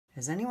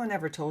Has anyone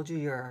ever told you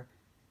you're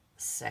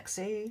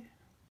sexy?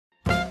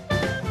 Hi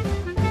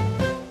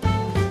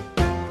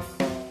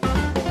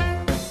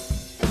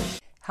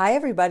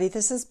everybody,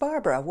 this is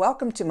Barbara.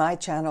 Welcome to my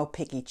channel,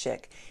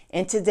 PickyChick.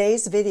 In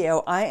today's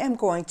video, I am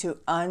going to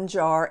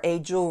unjar a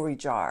jewelry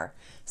jar.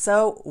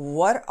 So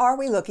what are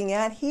we looking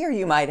at here,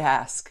 you might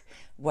ask?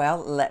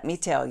 Well, let me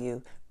tell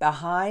you.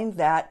 Behind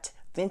that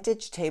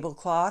vintage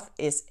tablecloth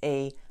is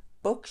a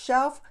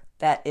bookshelf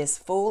that is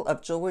full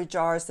of jewelry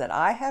jars that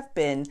I have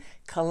been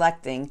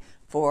collecting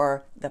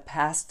for the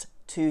past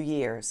 2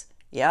 years.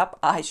 Yep,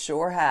 I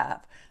sure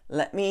have.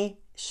 Let me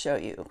show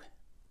you.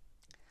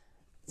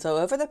 So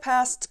over the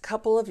past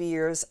couple of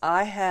years,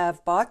 I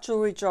have bought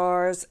jewelry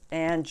jars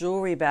and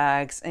jewelry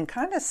bags and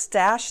kind of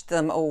stashed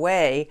them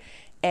away.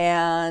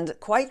 And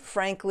quite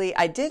frankly,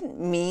 I didn't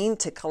mean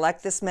to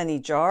collect this many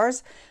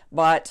jars,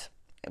 but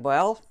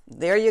well,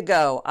 there you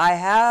go. I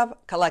have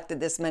collected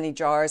this many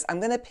jars. I'm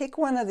going to pick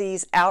one of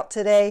these out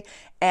today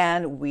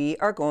and we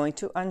are going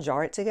to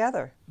unjar it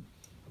together.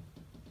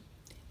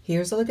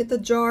 Here's a look at the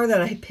jar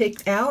that I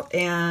picked out,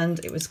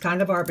 and it was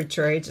kind of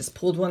arbitrary. Just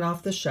pulled one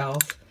off the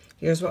shelf.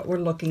 Here's what we're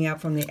looking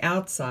at from the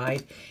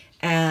outside.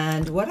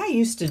 And what I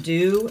used to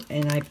do,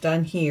 and I've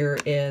done here,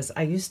 is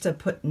I used to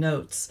put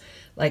notes.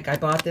 Like I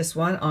bought this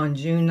one on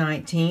June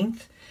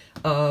 19th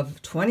of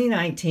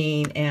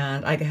 2019,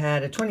 and I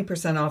had a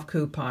 20% off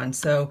coupon.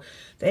 So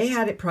they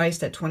had it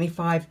priced at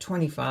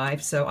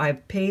 $25.25. So I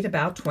paid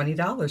about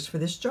 $20 for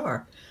this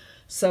jar.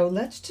 So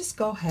let's just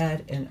go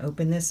ahead and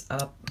open this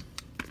up.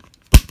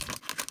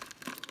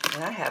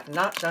 And I have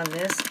not done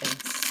this in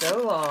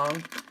so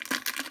long.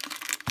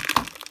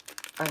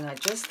 And I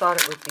just thought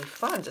it would be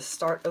fun to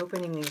start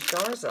opening these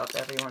jars up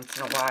every once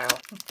in a while.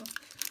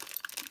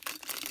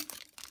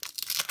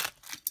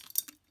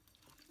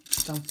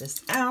 Dump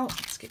this out.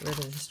 Let's get rid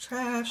of this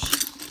trash.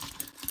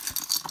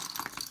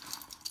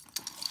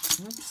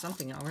 Oops,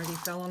 something already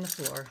fell on the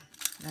floor.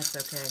 That's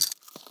okay.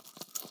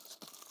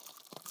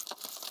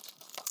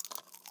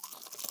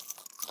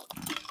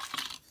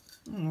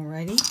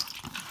 Alrighty.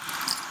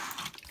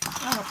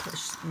 I'll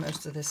push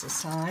most of this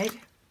aside.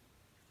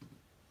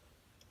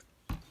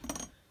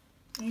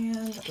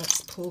 And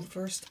let's pull the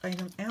first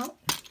item out.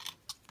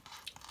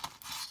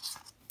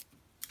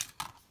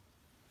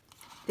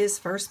 This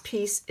first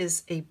piece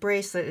is a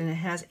bracelet, and it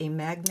has a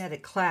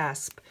magnetic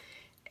clasp,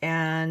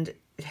 and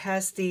it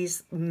has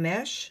these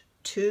mesh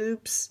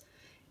tubes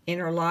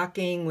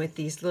interlocking with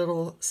these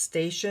little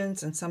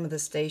stations, and some of the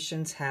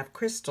stations have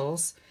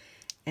crystals.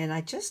 And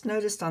I just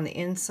noticed on the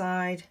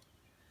inside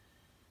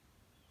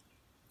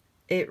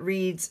it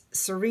reads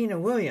Serena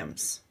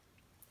Williams.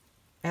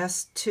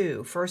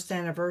 S2, first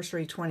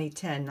anniversary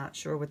 2010. Not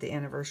sure what the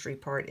anniversary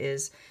part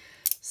is.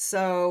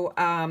 So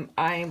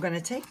I am going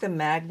to take the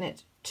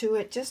magnet to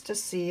it just to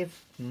see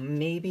if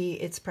maybe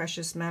it's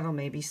precious metal,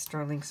 maybe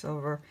sterling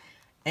silver,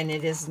 and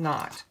it is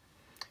not.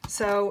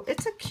 So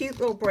it's a cute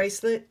little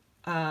bracelet.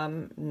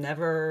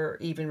 Never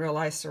even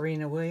realized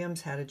Serena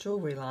Williams had a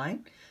jewelry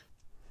line.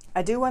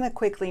 I do want to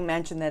quickly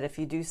mention that if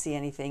you do see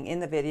anything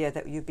in the video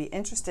that you'd be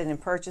interested in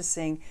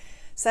purchasing,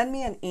 send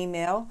me an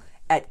email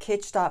at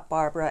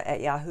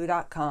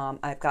kitch.barbara@yahoo.com.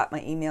 I've got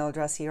my email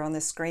address here on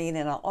the screen,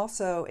 and I'll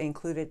also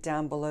include it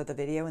down below the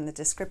video in the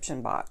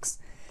description box.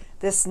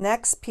 This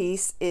next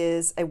piece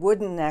is a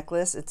wooden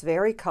necklace. It's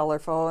very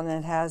colorful, and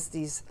it has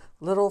these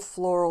little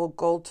floral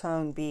gold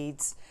tone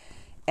beads.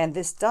 And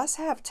this does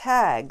have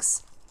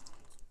tags.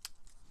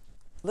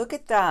 Look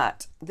at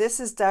that. This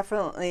is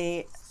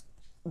definitely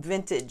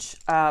vintage.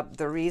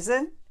 The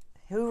reason?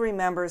 Who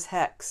remembers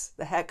Hex,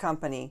 the Heck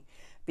Company,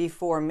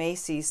 before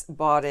Macy's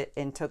bought it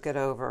and took it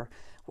over?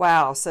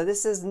 Wow, so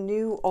this is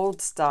new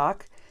old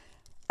stock.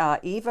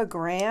 Eva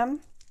Graham,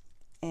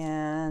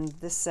 and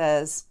this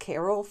says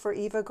Carol for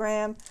Eva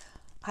Graham.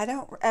 I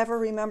don't ever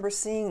remember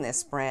seeing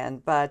this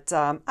brand, but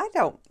I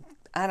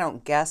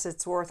don't guess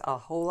it's worth a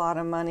whole lot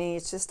of money.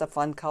 It's just a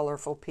fun,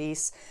 colorful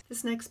piece.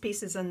 This next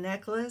piece is a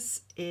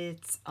necklace.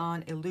 It's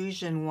on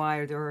illusion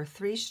wire. There are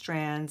 3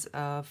 strands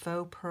of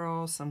faux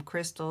pearls, some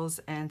crystals,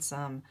 and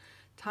some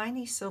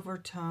tiny silver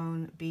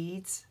tone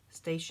beads,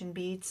 station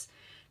beads.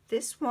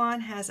 This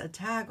one has a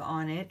tag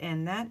on it,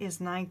 and that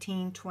is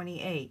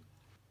 1928.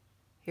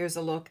 Here's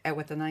a look at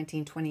what the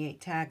 1928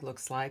 tag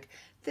looks like.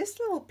 This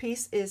little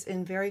piece is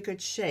in very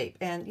good shape.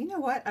 And you know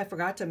what? I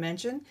forgot to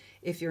mention,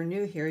 if you're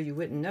new here, you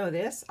wouldn't know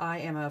this. I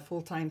am a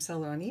full-time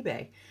seller on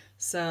eBay.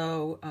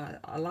 So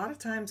a lot of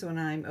times when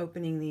I'm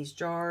opening these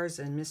jars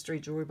and mystery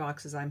jewelry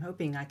boxes, I'm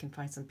hoping I can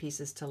find some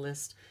pieces to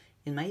list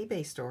in my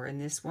eBay store. And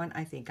this one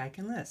I think I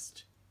can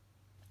list.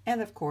 And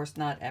of course,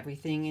 not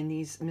everything in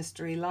these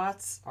mystery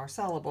lots are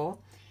sellable.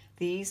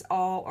 These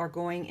all are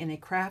going in a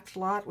craft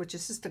lot, which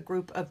is just a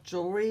group of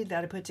jewelry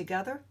that I put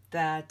together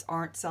that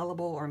aren't sellable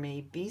or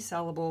may be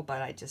sellable,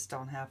 but I just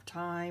don't have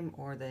time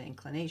or the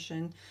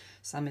inclination.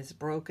 Some is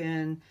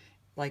broken,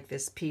 like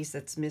this piece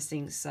that's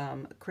missing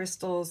some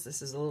crystals.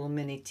 This is a little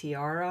mini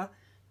tiara.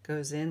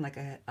 Goes in like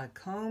a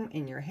comb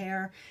in your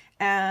hair.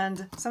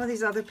 And some of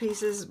these other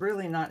pieces,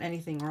 really not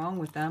anything wrong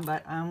with them,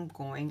 but I'm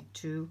going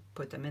to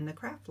put them in the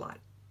craft lot.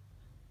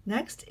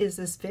 Next is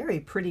this very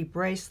pretty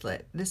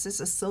bracelet. This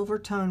is a silver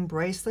tone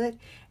bracelet,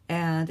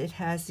 and it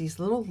has these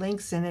little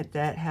links in it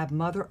that have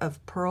mother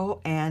of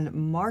pearl and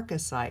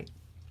marcasite.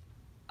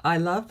 I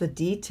love the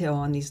detail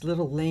on these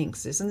little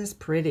links. Isn't this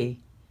pretty?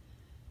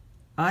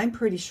 I'm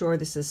pretty sure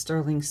this is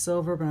sterling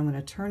silver, but I'm going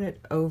to turn it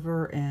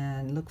over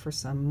and look for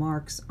some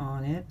marks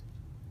on it.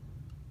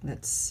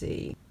 Let's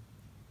see.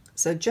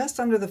 So just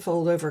under the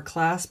fold over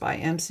clasp, I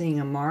am seeing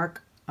a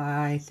mark.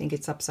 I think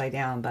it's upside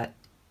down, but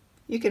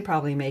you could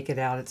probably make it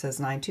out. It says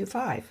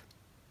 925.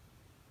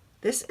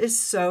 This is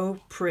so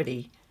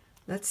pretty.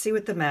 Let's see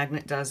what the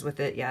magnet does with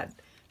it yet.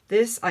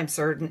 This, I'm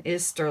certain,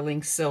 is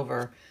sterling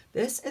silver.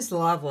 This is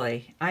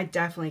lovely. I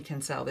definitely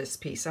can sell this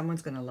piece.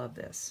 Someone's going to love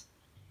this.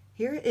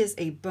 Here is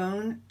a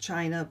bone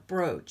china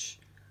brooch.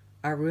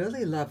 I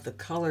really love the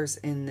colors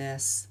in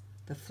this.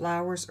 The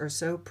flowers are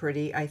so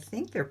pretty. I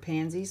think they're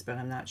pansies, but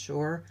I'm not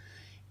sure.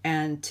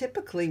 And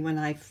typically when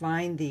I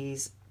find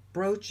these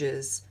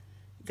brooches,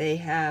 they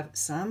have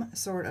some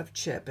sort of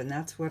chip, and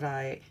that's what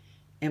I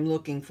am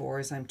looking for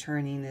as I'm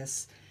turning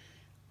this.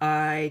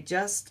 I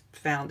just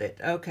found it.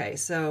 Okay,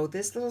 so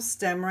this little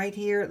stem right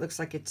here, it looks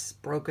like it's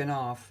broken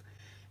off.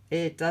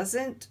 It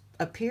doesn't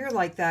appear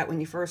like that when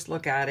you first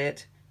look at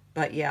it,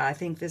 but yeah, I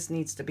think this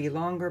needs to be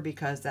longer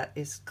because that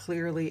is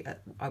clearly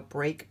a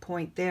break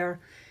point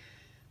there.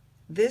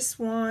 This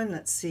one,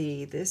 let's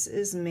see, this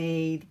is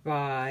made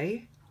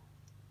by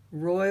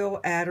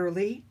Royal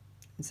Adderley.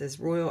 It says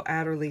Royal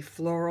Adderley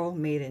Floral,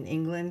 made in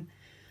England.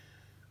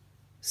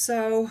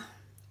 So,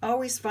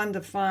 always fun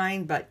to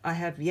find, but I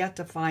have yet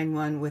to find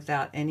one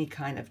without any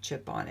kind of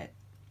chip on it.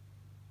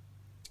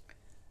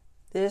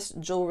 This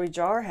jewelry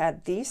jar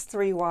had these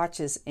 3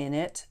 watches in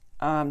it.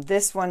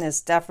 This one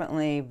is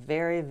definitely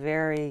very,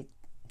 very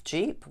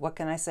cheap. What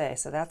can I say?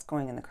 So that's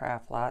going in the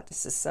craft lot.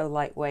 This is so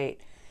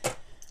lightweight.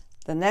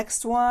 The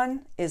next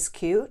one is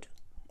cute.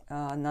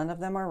 None of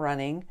them are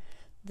running.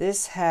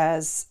 This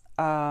has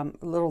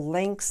little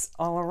links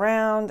all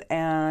around,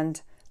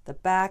 and the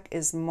back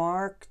is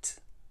marked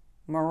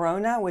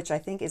Morona, which I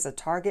think is a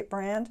Target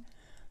brand.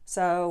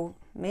 So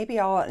maybe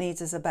all it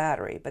needs is a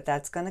battery, but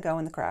that's going to go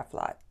in the craft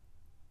lot.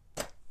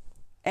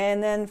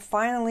 And then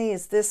finally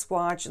is this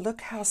watch.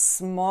 Look how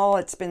small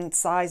it's been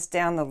sized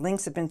down. The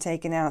links have been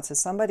taken out. So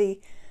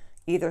somebody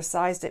either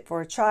sized it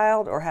for a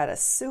child or had a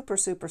super,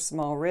 super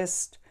small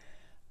wrist.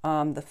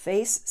 The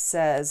face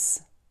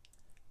says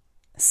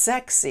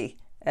sexy,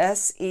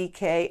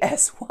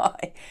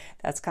 S-E-K-S-Y.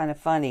 That's kind of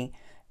funny.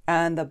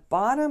 And the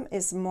bottom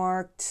is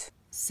marked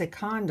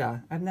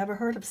Seconda. I've never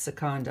heard of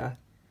Seconda.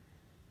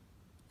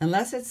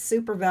 Unless it's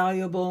super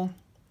valuable,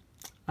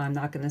 I'm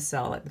not going to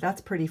sell it. But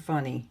that's pretty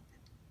funny.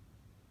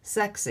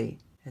 Sexy.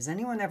 Has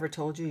anyone ever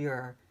told you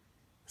you're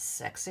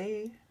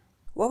sexy?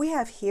 What we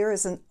have here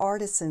is an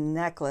artisan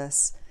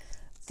necklace.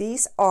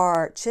 These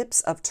are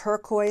chips of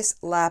turquoise,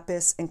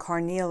 lapis, and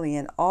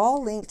carnelian,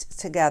 all linked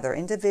together,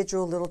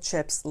 individual little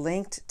chips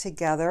linked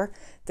together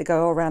to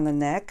go around the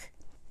neck.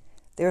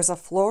 There's a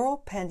floral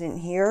pendant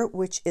here,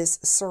 which is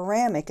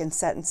ceramic and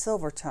set in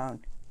silver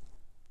tone.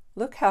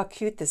 Look how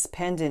cute this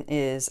pendant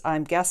is.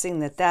 I'm guessing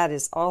that that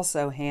is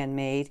also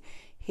handmade.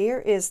 Here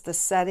is the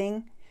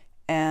setting,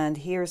 and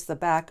here's the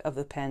back of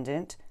the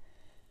pendant.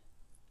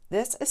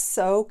 This is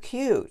so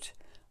cute.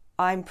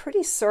 I'm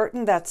pretty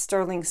certain that's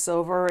sterling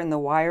silver and the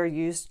wire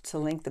used to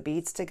link the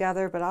beads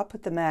together, but I'll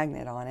put the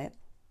magnet on it.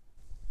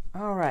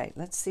 All right,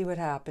 let's see what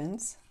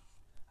happens.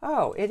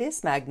 Oh, it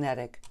is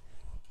magnetic.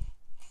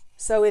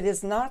 So it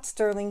is not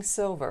sterling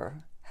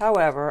silver.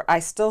 However, I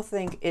still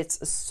think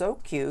it's so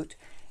cute,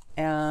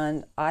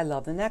 and I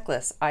love the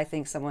necklace. I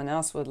think someone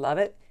else would love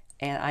it,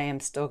 and I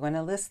am still going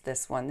to list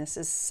this one. This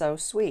is so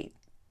sweet.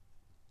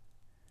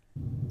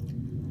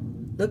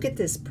 Look at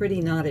this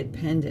pretty knotted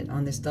pendant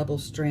on this double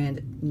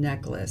strand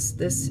necklace.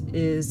 This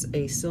is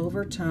a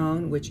silver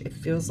tone, which it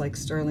feels like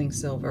sterling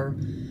silver.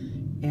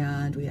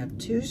 And we have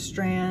 2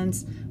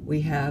 strands.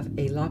 We have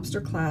a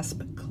lobster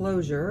clasp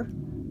closure.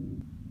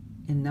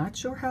 And not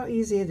sure how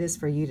easy it is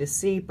for you to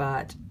see,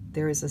 but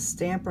there is a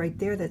stamp right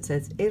there that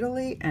says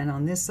Italy, and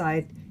on this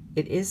side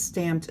it is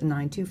stamped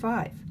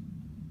 925.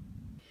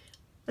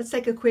 Let's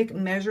take a quick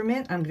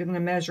measurement. I'm going to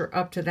measure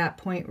up to that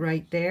point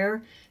right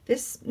there.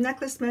 This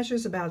necklace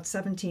measures about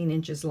 17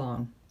 inches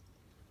long.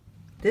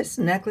 This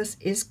necklace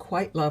is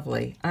quite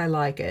lovely. I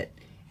like it.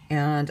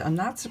 And I'm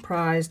not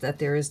surprised that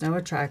there is no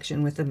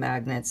attraction with the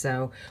magnet.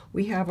 So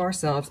we have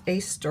ourselves a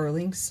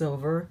sterling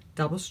silver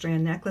double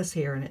strand necklace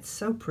here, and it's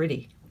so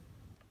pretty.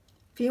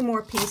 A few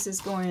more pieces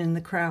going in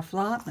the craft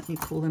lot. Let me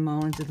pull them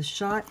all into the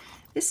shot.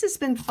 This has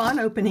been fun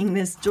opening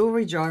this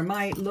jewelry jar.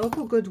 My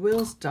local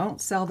Goodwills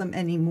don't sell them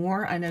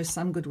anymore. I know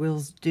some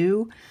Goodwills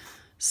do.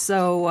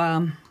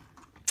 So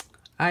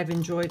I've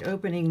enjoyed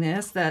opening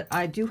this. That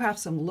I do have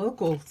some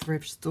local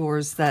thrift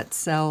stores that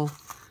sell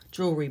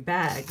jewelry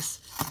bags.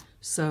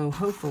 So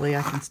hopefully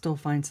I can still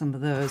find some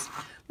of those.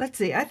 Let's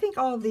see. I think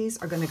all of these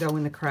are going to go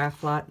in the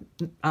craft lot.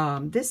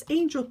 This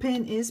angel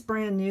pin is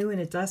brand new,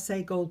 and it does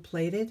say gold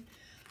plated.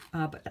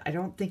 But I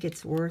don't think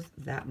it's worth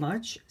that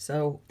much,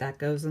 so that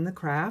goes in the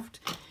craft.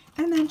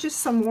 And then just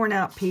some worn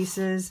out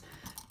pieces,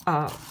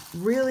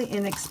 really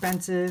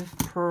inexpensive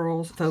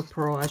pearls, faux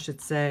pearl I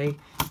should say,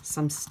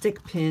 some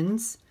stick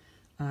pins.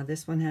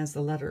 This one has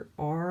the letter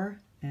R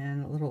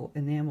and a little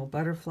enamel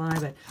butterfly,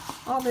 but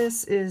all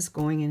this is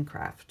going in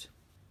craft.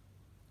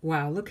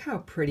 Wow, look how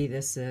pretty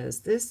this is.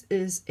 This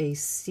is a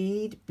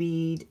seed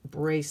bead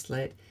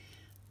bracelet,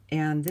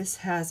 and this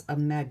has a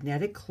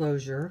magnetic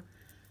closure.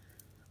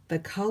 The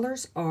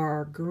colors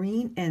are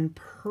green and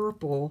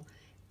purple.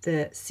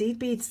 The seed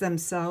beads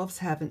themselves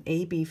have an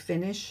AB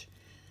finish,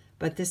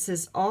 but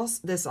this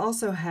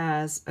also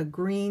has a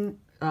green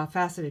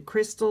faceted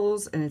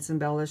crystals, and it's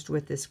embellished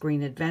with this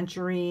green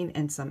aventurine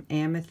and some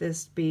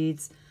amethyst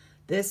beads.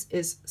 This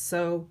is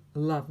so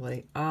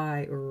lovely.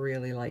 I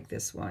really like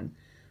this one.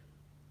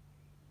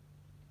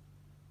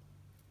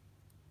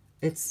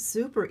 It's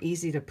super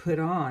easy to put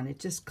on. It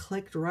just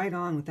clicked right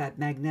on with that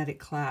magnetic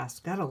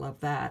clasp. Gotta love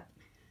that.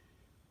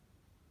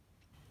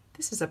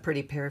 This is a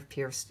pretty pair of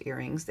pierced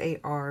earrings. They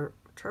are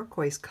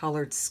turquoise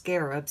colored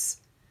scarabs.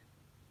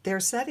 They're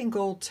set in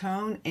gold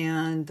tone,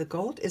 and the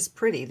gold is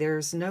pretty.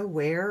 There's no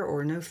wear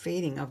or no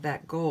fading of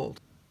that gold.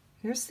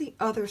 Here's the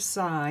other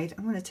side.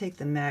 I'm going to take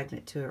the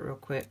magnet to it real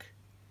quick.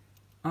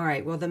 All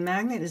right, well, the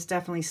magnet is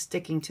definitely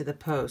sticking to the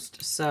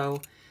post, so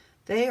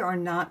they are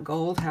not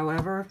gold.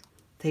 However,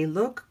 they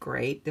look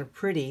great. They're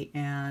pretty,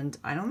 and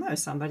I don't know,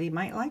 somebody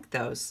might like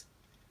those.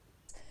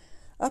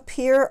 Up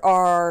here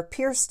are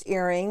pierced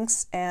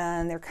earrings,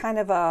 and they're kind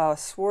of a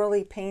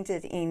swirly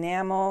painted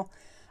enamel.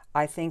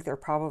 I think they're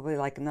probably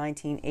like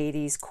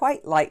 1980s,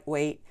 quite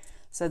lightweight,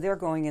 so they're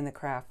going in the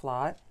craft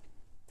lot.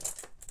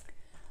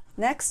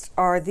 Next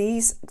are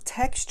these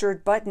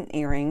textured button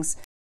earrings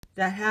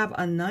that have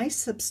a nice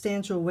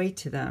substantial weight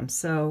to them,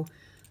 so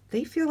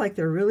they feel like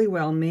they're really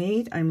well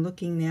made. I'm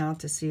looking now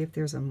to see if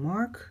there's a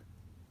mark.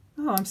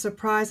 Oh, I'm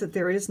surprised that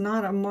there is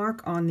not a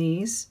mark on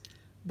these,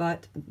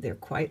 but they're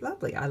quite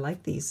lovely. I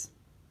like these.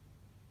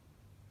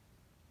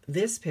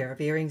 This pair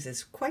of earrings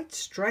is quite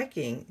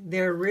striking.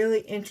 They're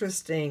really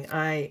interesting.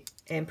 I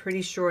am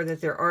pretty sure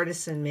that they're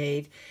artisan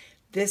made.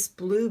 This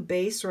blue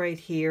base right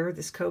here,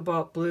 this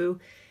cobalt blue,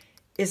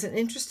 is an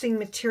interesting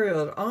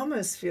material. It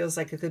almost feels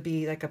like it could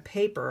be like a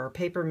paper or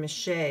paper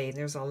mache.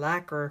 There's a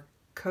lacquer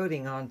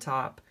coating on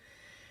top.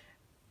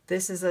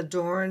 This is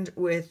adorned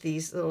with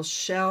these little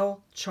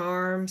shell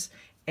charms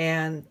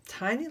and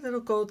tiny little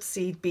gold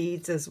seed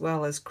beads, as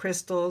well as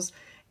crystals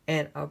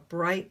and a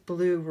bright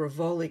blue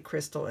Rivoli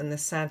crystal in the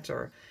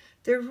center.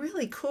 They're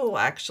really cool,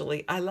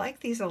 actually. I like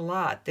these a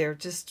lot. They're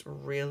just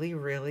really,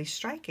 really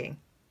striking.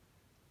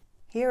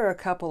 Here are a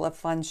couple of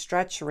fun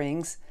stretch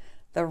rings.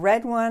 The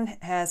red one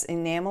has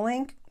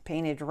enameling,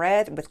 painted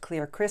red with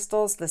clear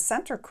crystals. The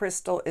center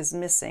crystal is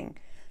missing.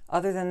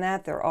 Other than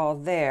that, they're all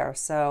there.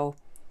 So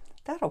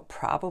that'll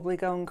probably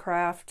go in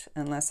craft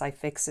unless I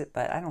fix it,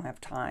 but I don't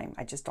have time.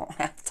 I just don't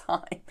have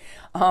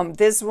time.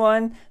 This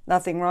one,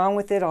 nothing wrong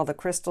with it. All the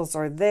crystals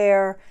are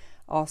there.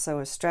 Also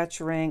a stretch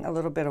ring, a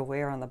little bit of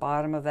wear on the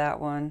bottom of that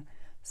one.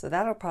 So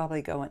that'll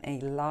probably go in a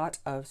lot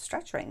of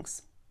stretch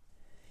rings.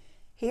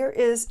 Here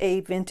is a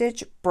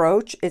vintage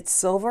brooch. It's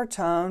silver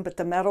tone, but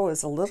the metal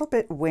is a little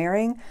bit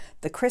wearing.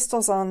 The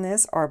crystals on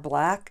this are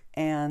black,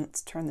 and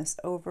let's turn this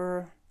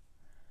over.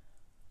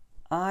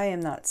 I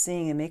am not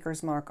seeing a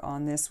maker's mark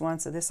on this one,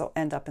 so this will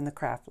end up in the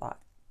craft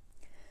lot.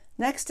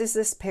 Next is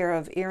this pair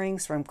of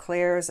earrings from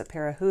Claire's, a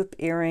pair of hoop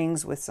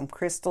earrings with some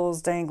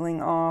crystals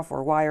dangling off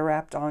or wire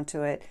wrapped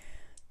onto it.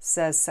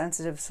 Says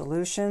Sensitive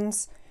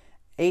Solutions,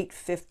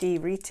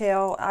 $8.50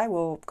 retail. I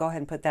will go ahead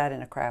and put that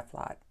in a craft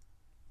lot.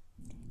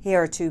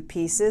 Here are two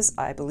pieces.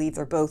 I believe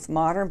they're both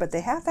modern, but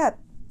they have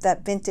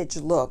that vintage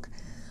look.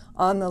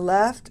 On the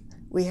left,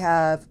 we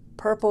have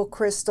purple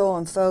crystal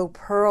and faux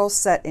pearl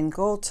set in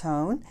gold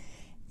tone.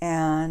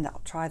 And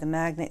I'll try the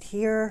magnet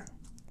here.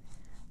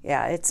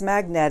 Yeah, it's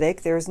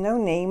magnetic. There's no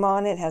name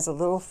on it. It has a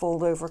little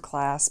fold over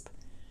clasp.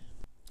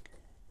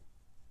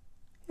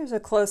 Here's a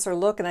closer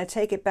look, and I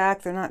take it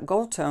back. They're not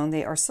gold tone,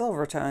 they are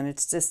silver tone.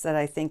 It's just that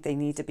I think they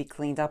need to be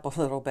cleaned up a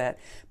little bit.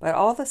 But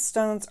all the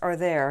stones are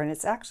there, and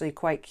it's actually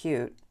quite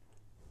cute.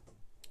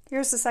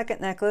 Here's the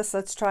second necklace.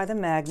 Let's try the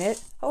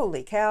magnet.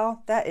 Holy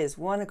cow, that is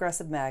one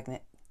aggressive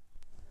magnet.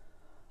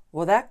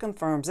 Well, that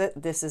confirms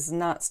it. This is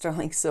not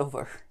sterling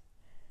silver.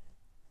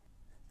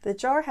 The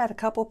jar had a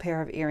couple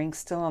pair of earrings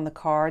still on the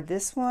card.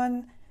 This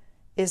one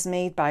is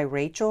made by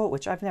Rachel,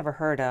 which I've never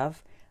heard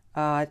of.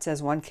 It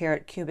says 1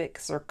 carat cubic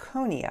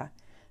zirconia.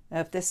 Now,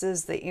 if this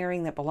is the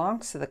earring that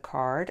belongs to the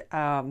card,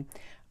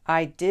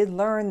 I did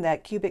learn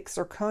that cubic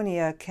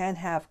zirconia can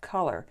have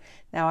color.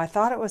 Now, I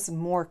thought it was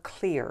more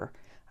clear.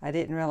 I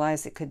didn't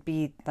realize it could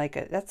be like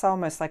that's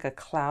almost like a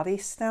cloudy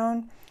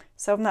stone.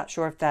 So I'm not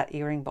sure if that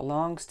earring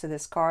belongs to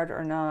this card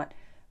or not.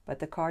 But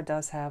the card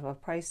does have a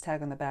price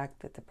tag on the back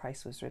that the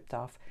price was ripped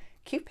off.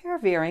 Cute pair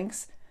of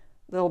earrings,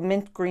 little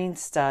mint green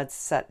studs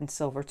set in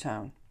silver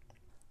tone.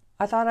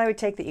 I thought I would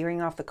take the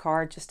earring off the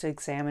card just to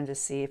examine to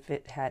see if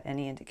it had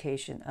any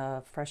indication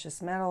of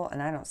precious metal,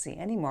 and I don't see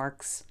any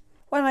marks.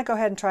 Why don't I go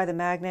ahead and try the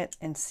magnet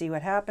and see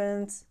what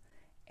happens?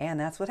 And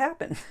that's what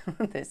happened.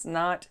 It's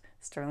not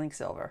sterling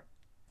silver.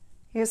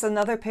 Here's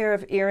another pair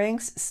of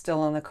earrings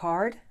still on the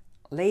card.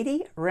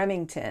 Lady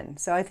Remington.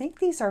 So I think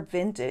these are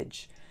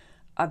vintage.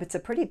 It's a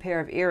pretty pair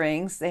of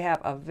earrings. They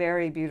have a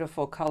very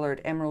beautiful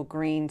colored emerald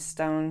green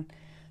stone,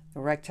 a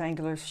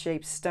rectangular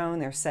shaped stone.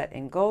 They're set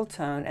in gold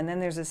tone. And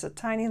then there's a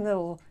tiny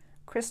little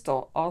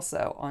crystal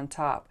also on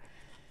top.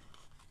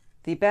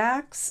 The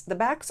backs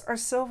are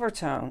silver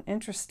tone.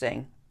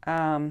 Interesting.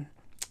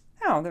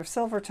 Oh, they're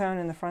silver tone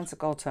and the front's a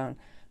gold tone.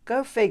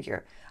 Go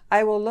figure.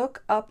 I will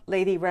look up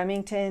Lady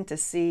Remington to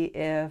see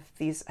if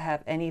these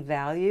have any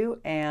value,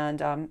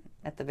 and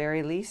at the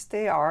very least,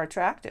 they are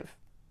attractive.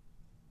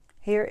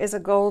 Here is a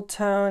gold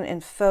tone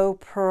and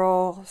faux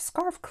pearl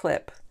scarf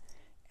clip,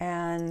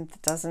 and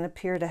it doesn't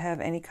appear to have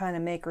any kind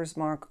of maker's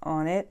mark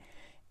on it.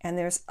 And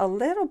there's a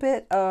little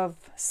bit of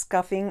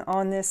scuffing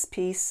on this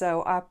piece,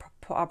 so I'll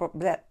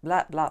probably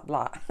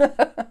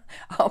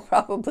I'll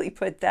probably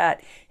put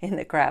that in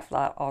the craft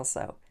lot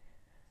also.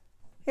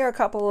 Here are a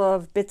couple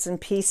of bits and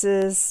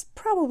pieces,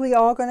 probably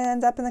all going to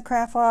end up in the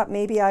craft lot.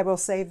 Maybe I will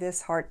save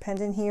this heart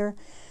pendant here.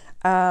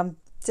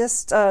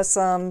 Just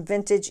some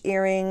vintage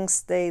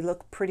earrings. They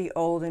look pretty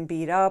old and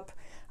beat up.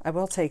 I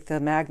will take the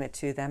magnet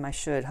to them. I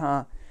should,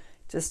 huh?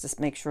 Just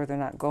to make sure they're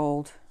not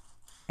gold.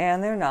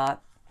 And they're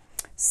not.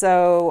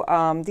 So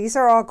these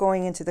are all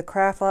going into the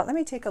craft lot. Let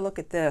me take a look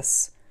at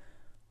this.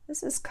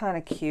 This is kind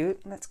of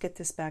cute. Let's get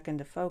this back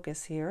into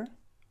focus here.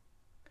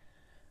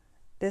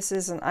 This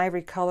is an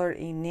ivory colored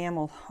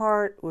enameled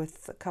heart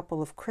with a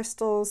couple of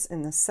crystals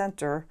in the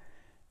center,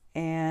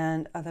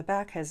 and the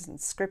back has an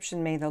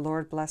inscription, "May the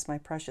Lord bless my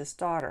precious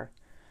daughter."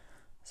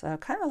 So I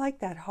kind of like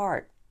that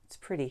heart. It's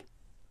pretty.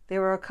 There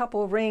were a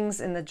couple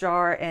rings in the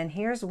jar, and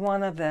here's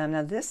one of them.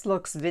 Now this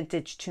looks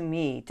vintage to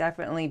me,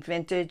 definitely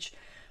vintage.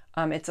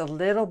 It's a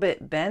little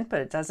bit bent, but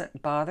it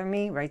doesn't bother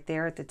me right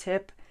there at the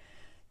tip.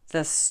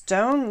 The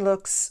stone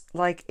looks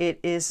like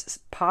it is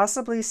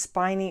possibly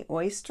spiny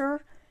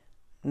oyster,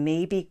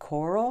 maybe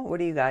coral. What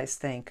do you guys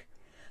think?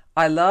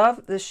 I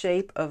love the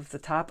shape of the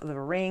top of the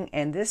ring,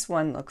 and this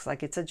one looks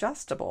like it's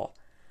adjustable.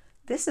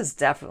 This is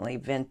definitely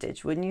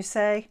vintage, wouldn't you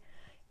say?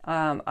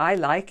 I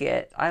like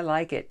it. I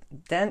like it,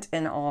 dent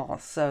and all.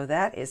 So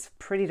that is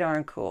pretty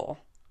darn cool.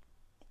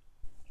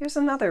 Here's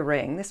another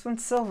ring. This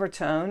one's silver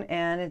tone,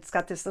 and it's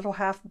got this little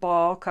half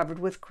ball covered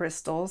with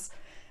crystals.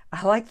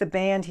 I like the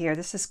band here.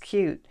 This is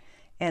cute.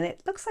 And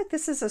it looks like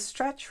this is a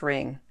stretch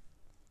ring.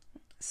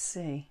 Let's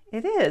see.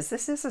 It is.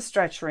 This is a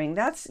stretch ring.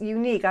 That's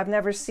unique. I've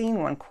never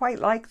seen one quite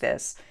like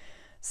this.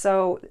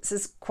 So this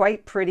is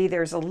quite pretty.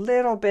 There's a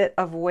little bit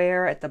of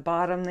wear at the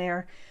bottom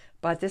there,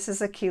 but this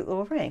is a cute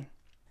little ring.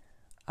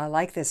 I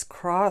like this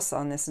cross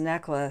on this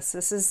necklace.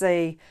 This is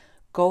a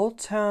gold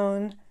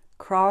tone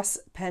cross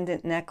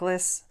pendant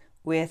necklace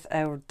with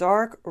a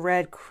dark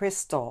red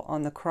crystal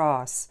on the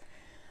cross.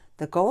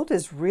 The gold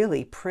is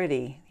really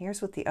pretty.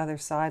 Here's what the other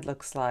side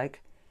looks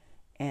like.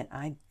 And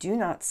I do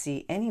not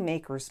see any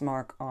maker's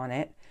mark on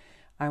it.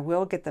 I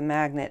will get the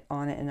magnet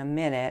on it in a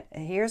minute.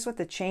 And here's what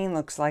the chain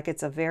looks like.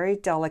 It's a very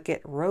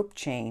delicate rope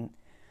chain.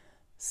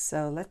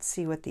 So let's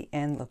see what the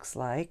end looks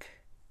like.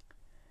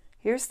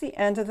 Here's the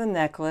end of the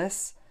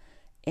necklace.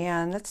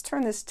 And let's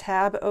turn this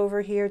tab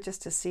over here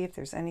just to see if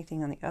there's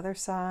anything on the other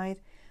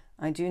side.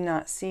 I do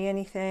not see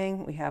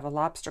anything. We have a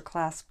lobster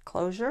clasp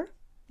closure.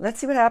 Let's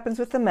see what happens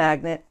with the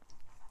magnet.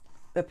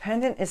 The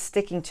pendant is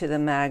sticking to the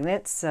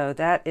magnet, so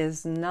that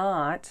is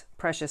not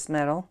precious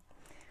metal.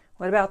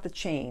 What about the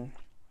chain?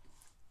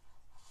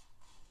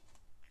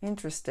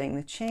 Interesting,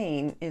 the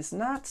chain is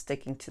not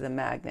sticking to the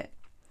magnet.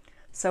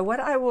 So what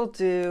I will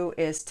do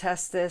is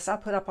test this. I'll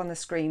put up on the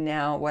screen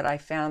now what I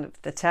found,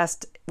 the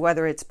test,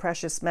 whether it's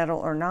precious metal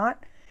or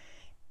not.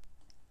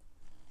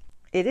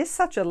 It is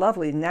such a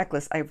lovely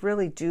necklace. I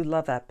really do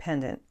love that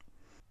pendant.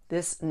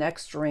 This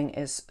next ring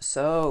is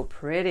so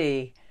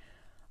pretty.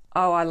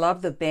 Oh, I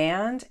love the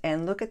band,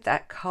 and look at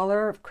that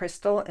color of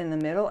crystal in the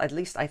middle. At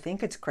least I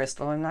think it's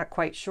crystal. I'm not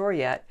quite sure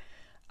yet.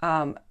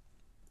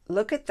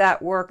 Look at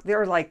that work.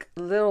 There are like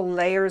little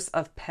layers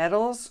of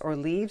petals or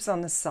leaves on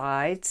the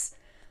sides.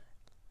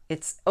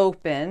 It's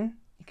open.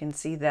 You can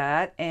see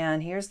that.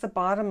 And here's the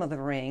bottom of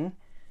the ring.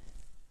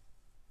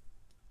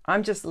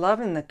 I'm just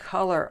loving the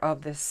color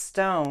of this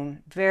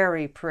stone.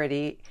 Very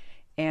pretty.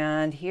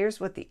 And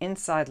here's what the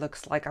inside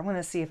looks like. I want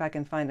to see if I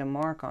can find a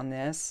mark on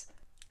this.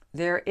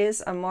 There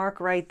is a mark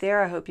right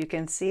there. I hope you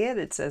can see it.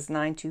 It says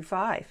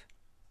 925.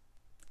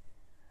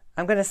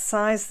 I'm going to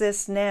size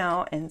this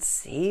now and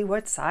see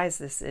what size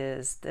this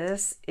is.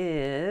 This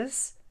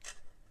is,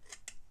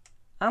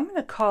 I'm going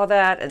to call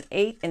that an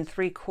 8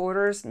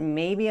 3/4,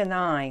 maybe a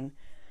 9.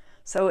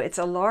 So it's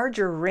a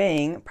larger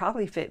ring,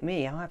 probably fit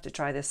me. I'll have to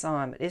try this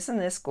on, but isn't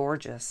this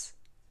gorgeous?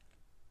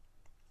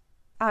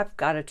 I've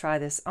got to try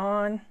this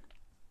on.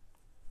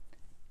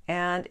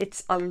 And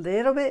it's a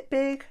little bit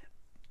big,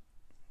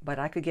 but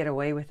I could get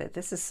away with it.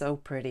 This is so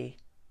pretty.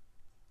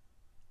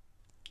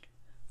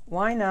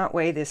 Why not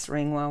weigh this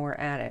ring while we're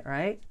at it,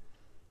 right?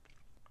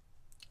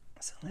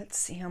 So let's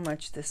see how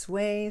much this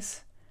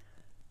weighs.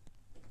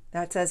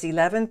 That says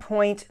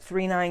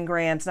 11.39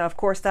 grams. Now, of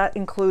course, that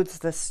includes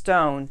the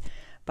stone,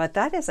 but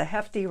that is a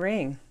hefty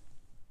ring.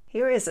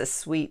 Here is a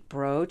sweet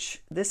brooch.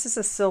 This is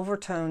a silver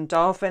tone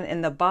dolphin,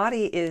 and the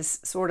body is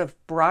sort of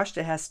brushed.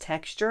 It has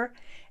texture,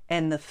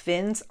 and the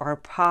fins are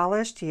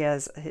polished. He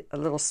has a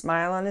little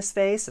smile on his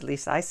face, at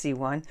least I see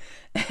one,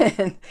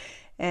 and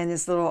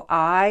his little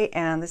eye.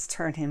 And let's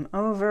turn him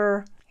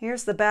over.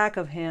 Here's the back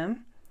of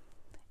him,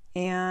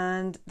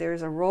 and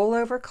there's a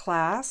rollover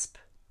clasp.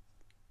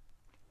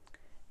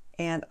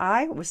 And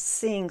I was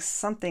seeing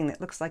something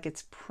that looks like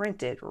it's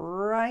printed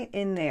right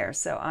in there,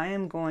 so I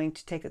am going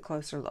to take a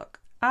closer look.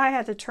 I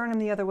had to turn him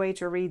the other way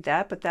to read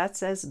that, but that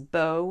says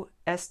Bow,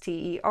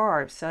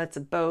 S-T-E-R, so it's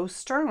a Bow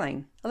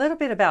Sterling. A little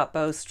bit about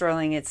Bow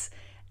Sterling. It's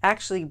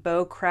actually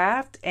Bow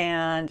Craft,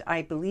 and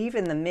I believe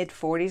in the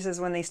mid-40s is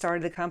when they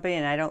started the company,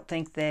 and I don't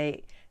think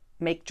they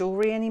make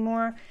jewelry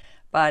anymore.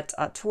 But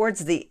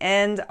towards the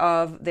end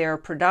of their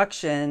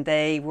production,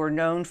 they were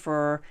known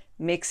for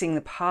mixing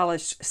the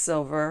polished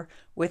silver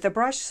with a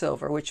brushed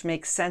silver, which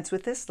makes sense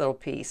with this little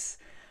piece.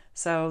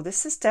 So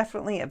this is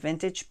definitely a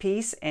vintage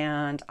piece,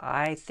 and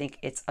I think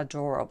it's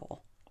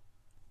adorable.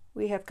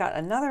 We have got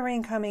another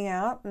ring coming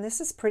out, and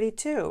this is pretty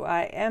too.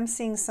 I am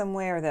seeing some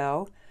wear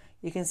though.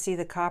 You can see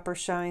the copper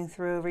showing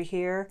through over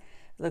here.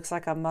 It looks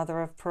like a mother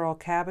of pearl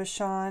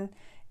cabochon.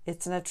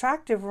 It's an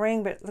attractive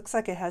ring, but it looks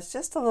like it has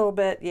just a little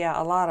bit,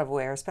 yeah, a lot of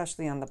wear,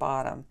 especially on the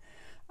bottom.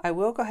 I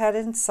will go ahead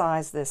and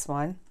size this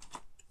one.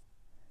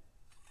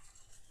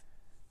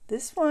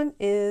 This one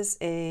is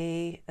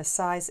a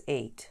size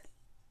 8.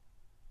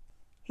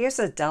 Here's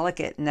a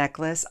delicate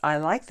necklace. I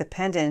like the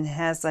pendant. It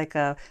has like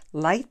a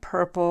light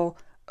purple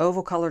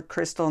oval colored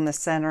crystal in the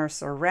center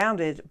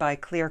surrounded by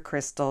clear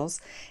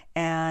crystals,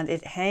 and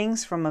it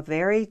hangs from a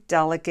very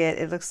delicate,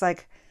 it looks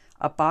like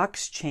a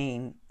box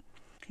chain.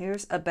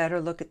 Here's a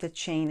better look at the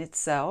chain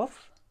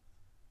itself.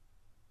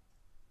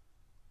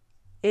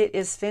 It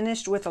is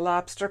finished with a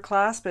lobster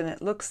clasp, and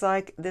it looks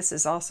like this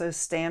is also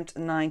stamped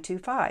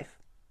 925.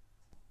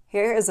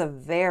 Here is a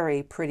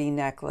very pretty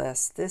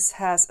necklace. This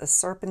has a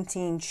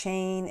serpentine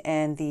chain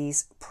and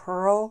these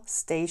pearl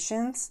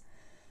stations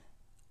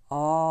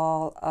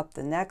all up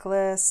the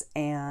necklace,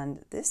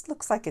 and this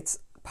looks like it's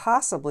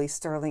possibly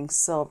sterling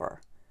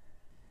silver.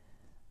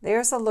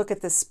 There's a look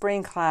at the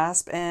spring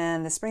clasp,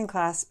 and the spring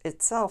clasp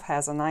itself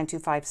has a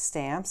 925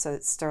 stamp, so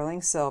it's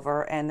sterling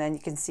silver, and then you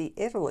can see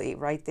Italy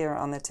right there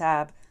on the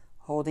tab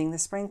holding the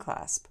spring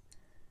clasp.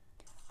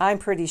 I'm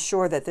pretty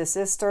sure that this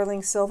is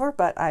sterling silver,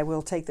 but I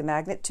will take the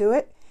magnet to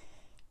it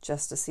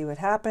just to see what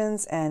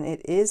happens, and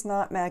it is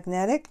not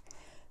magnetic.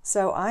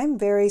 So I'm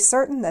very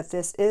certain that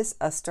this is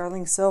a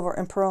sterling silver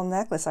and pearl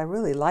necklace. I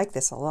really like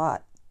this a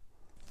lot.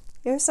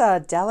 Here's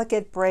a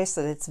delicate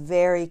bracelet. It's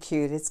very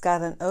cute. It's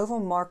got an oval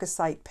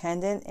marcasite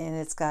pendant, and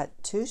it's got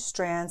 2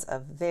 strands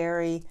of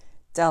very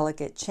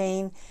delicate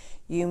chain.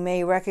 You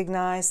may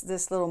recognize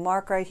this little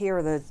mark right here,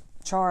 or the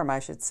charm, I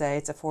should say.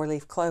 It's a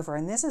 4-leaf clover,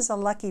 and this is a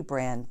Lucky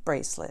Brand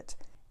bracelet.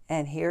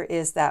 And here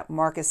is that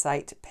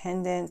marcasite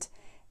pendant,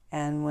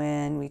 and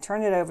when we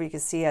turn it over, you can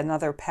see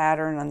another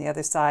pattern on the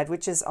other side,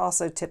 which is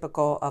also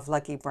typical of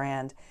Lucky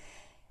Brand.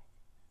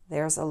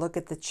 There's a look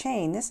at the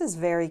chain. This is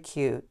very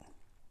cute.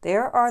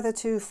 There are the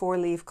 2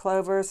 4-leaf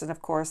clovers, and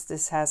of course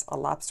this has a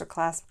lobster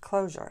clasp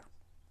closure.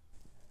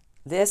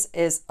 This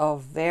is a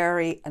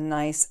very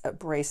nice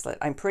bracelet.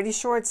 I'm pretty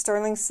sure it's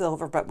sterling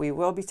silver, but we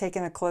will be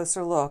taking a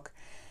closer look.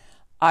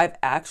 I've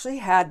actually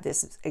had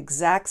this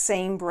exact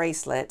same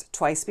bracelet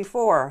twice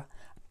before.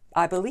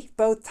 I believe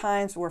both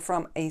times were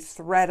from a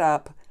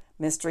thread-up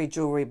mystery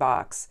jewelry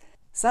box.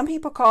 Some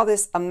people call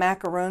this a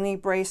macaroni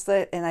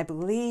bracelet, and I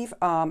believe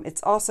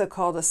it's also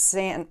called a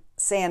San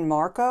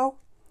Marco.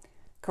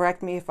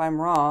 Correct me if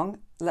I'm wrong.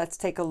 Let's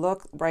take a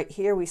look. Right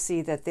here we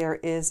see that there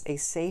is a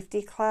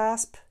safety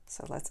clasp.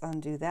 So let's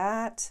undo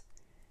that.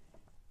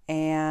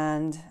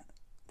 And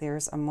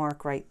there's a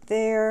mark right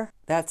there.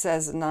 That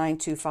says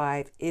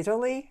 925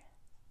 Italy.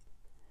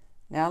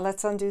 Now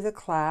let's undo the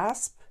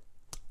clasp.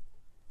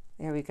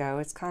 There we go.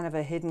 It's kind of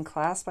a hidden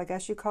clasp, I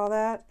guess you call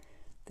that.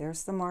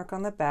 There's the mark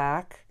on the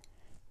back.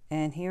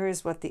 And here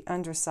is what the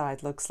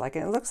underside looks like.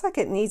 And it looks like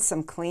it needs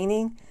some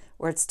cleaning,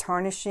 where it's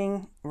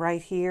tarnishing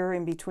right here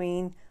in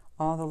between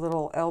all the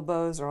little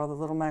elbows or all the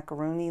little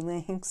macaroni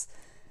links.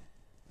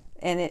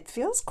 And it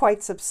feels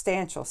quite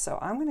substantial, so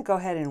I'm going to go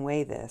ahead and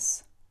weigh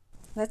this.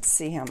 Let's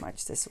see how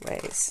much this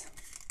weighs.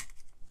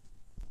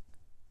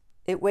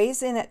 It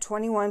weighs in at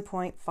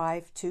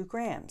 21.52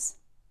 grams.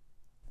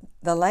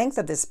 The length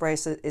of this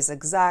bracelet is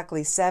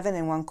exactly 7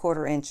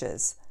 1/4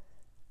 inches.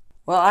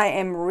 Well, I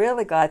am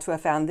really glad to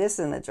have found this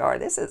in the jar.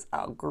 This is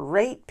a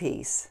great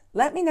piece.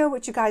 Let me know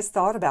what you guys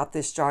thought about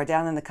this jar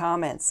down in the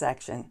comments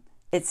section.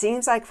 It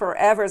seems like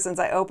forever since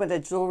I opened a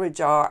jewelry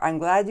jar. I'm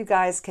glad you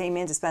guys came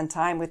in to spend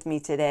time with me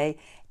today,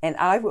 and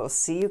I will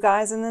see you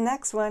guys in the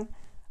next one.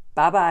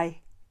 Bye-bye.